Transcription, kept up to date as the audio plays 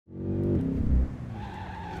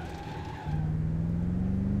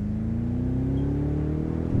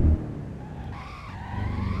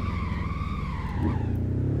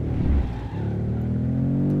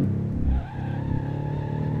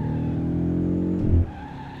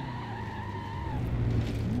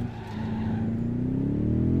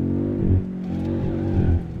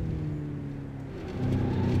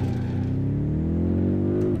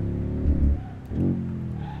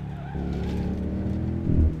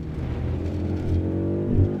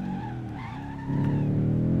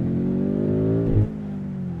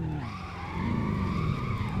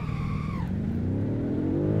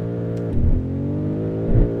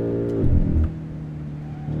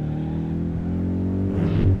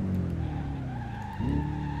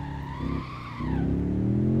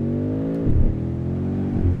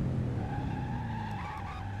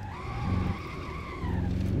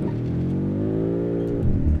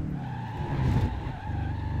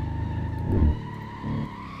How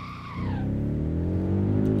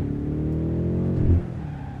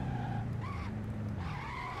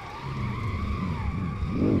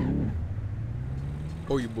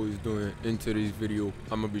you boys doing? In today's video,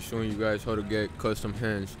 I'm gonna be showing you guys how to get custom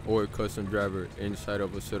hands or custom driver inside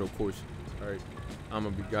of Assetto Corsa. Alright, I'm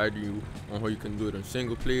gonna be guiding you on how you can do it on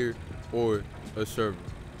single player or a server.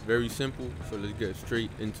 Very simple, so let's get straight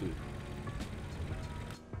into it.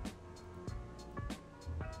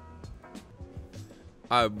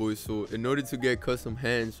 Alright boys, so in order to get custom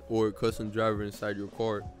hands or custom driver inside your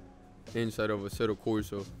car, inside of Assetto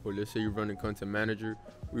Corsa, or let's say you're running content manager,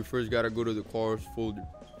 we first gotta go to the cars folder.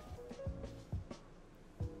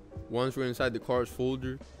 Once we're inside the cars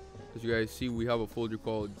folder, as you guys see, we have a folder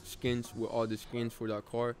called skins with all the skins for that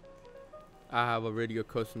car. I have already a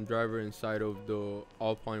custom driver inside of the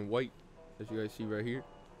Alpine white, as you guys see right here.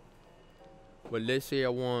 But let's say I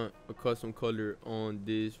want a custom color on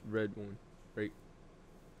this red one, right?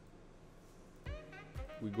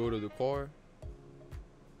 We go to the car,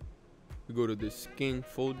 we go to the skin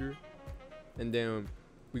folder, and then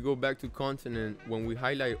we go back to content, and when we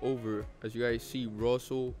highlight over, as you guys see,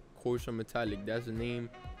 Assetto Corsa Metallic, that's the name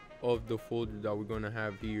of the folder that we're gonna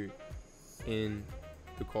have here in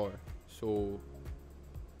the car. So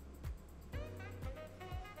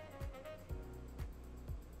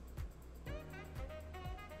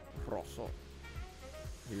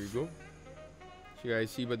here you go. So you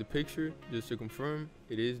guys see by the picture, just to confirm,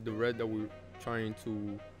 it is the red that we're trying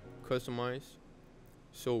to customize.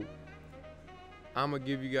 So I'm gonna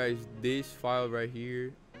give you guys this file right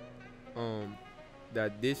here,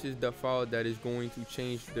 that this is the file that is going to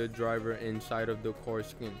change the driver inside of the car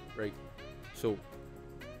skin, right? So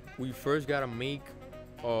we first gotta make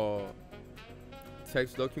a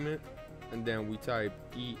text document, and then we type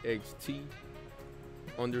ext_config,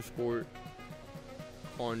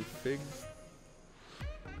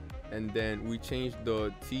 and then we change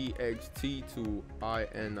the txt to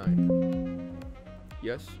ini.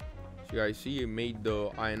 Yes, so you guys see it made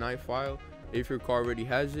the ini file. If your car already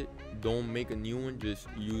has it, don't make a new one, just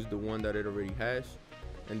use the one that it already has.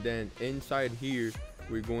 And then inside here,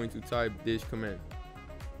 we're going to type this command.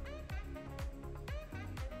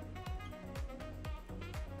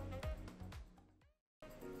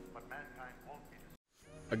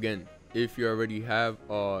 Again, if you already have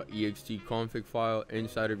a ext config file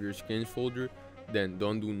inside of your skins folder, then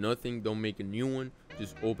don't do nothing, don't make a new one,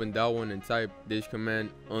 just open that one and type this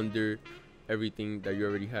command under everything that you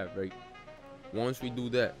already have, right? Once we do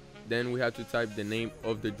that, then we have to type the name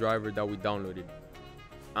of the driver that we downloaded.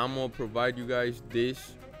 I'm gonna provide you guys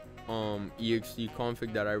this ext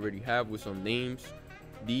config that I already have with some names.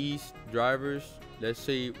 These drivers, let's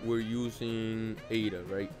say we're using Ada,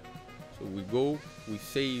 right? So we go, we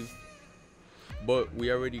save, but we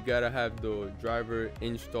already gotta have the driver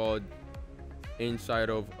installed inside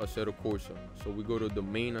of Assetto Corsa. So we go to the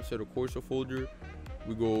main Assetto Corsa folder,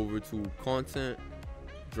 we go over to content,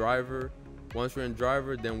 driver. Once we're in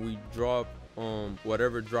driver, then we drop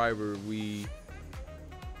whatever driver we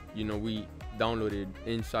downloaded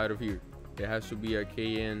inside of here. It has to be a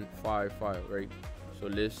KN5 file, right? So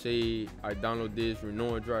let's say I download this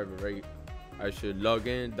rinoa driver, right? I should log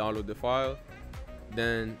in, download the file,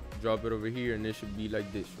 then drop it over here, and it should be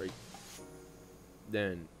like this, right?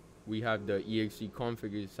 Then we have the ext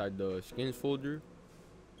config inside the skins folder,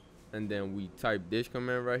 and then we type this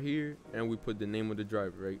command right here, and we put the name of the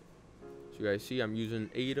driver, right? So you guys see I'm using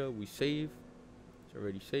Ada. We save, it's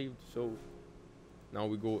already saved. So now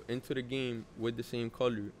we go into the game with the same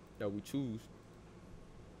color that we choose.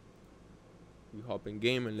 We hop in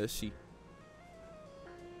game and let's see.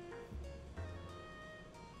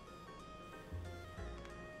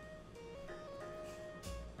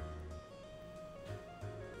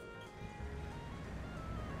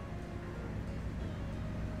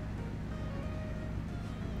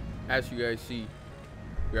 As you guys see,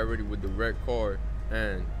 we're already with the red car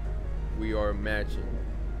and we are matching.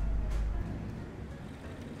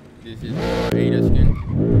 This is our Ada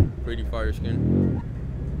skin, pretty fire skin.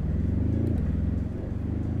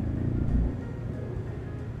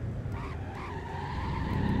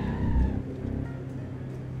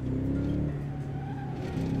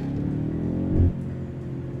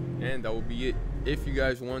 And that will be it. If you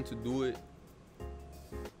guys want to do it,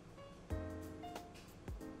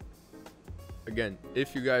 again,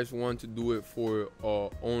 if you guys want to do it for an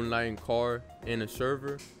online car and a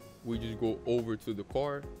server, we just go over to the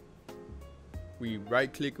car, we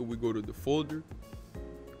right click it, we go to the folder.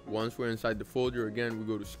 Once we're inside the folder, again we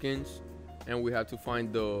go to skins, and we have to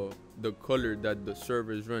find the color that the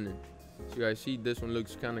server is running. So you guys see this one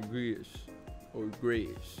looks kind of greenish. or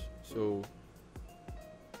grayish. So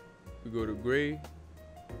we go to gray,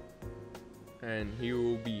 and here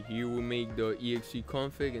will make the exe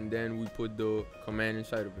config, and then we put the command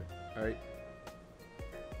inside of it. All right,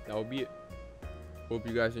 that will be it. Hope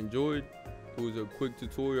you guys enjoyed. It was a quick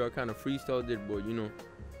tutorial. I kind of freestyled it, but you know,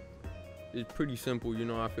 it's pretty simple. You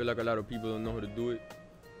know, I feel like a lot of people don't know how to do it.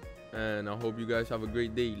 And I hope you guys have a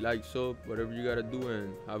great day. Like, sub, whatever you gotta do,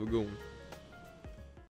 and have a good one.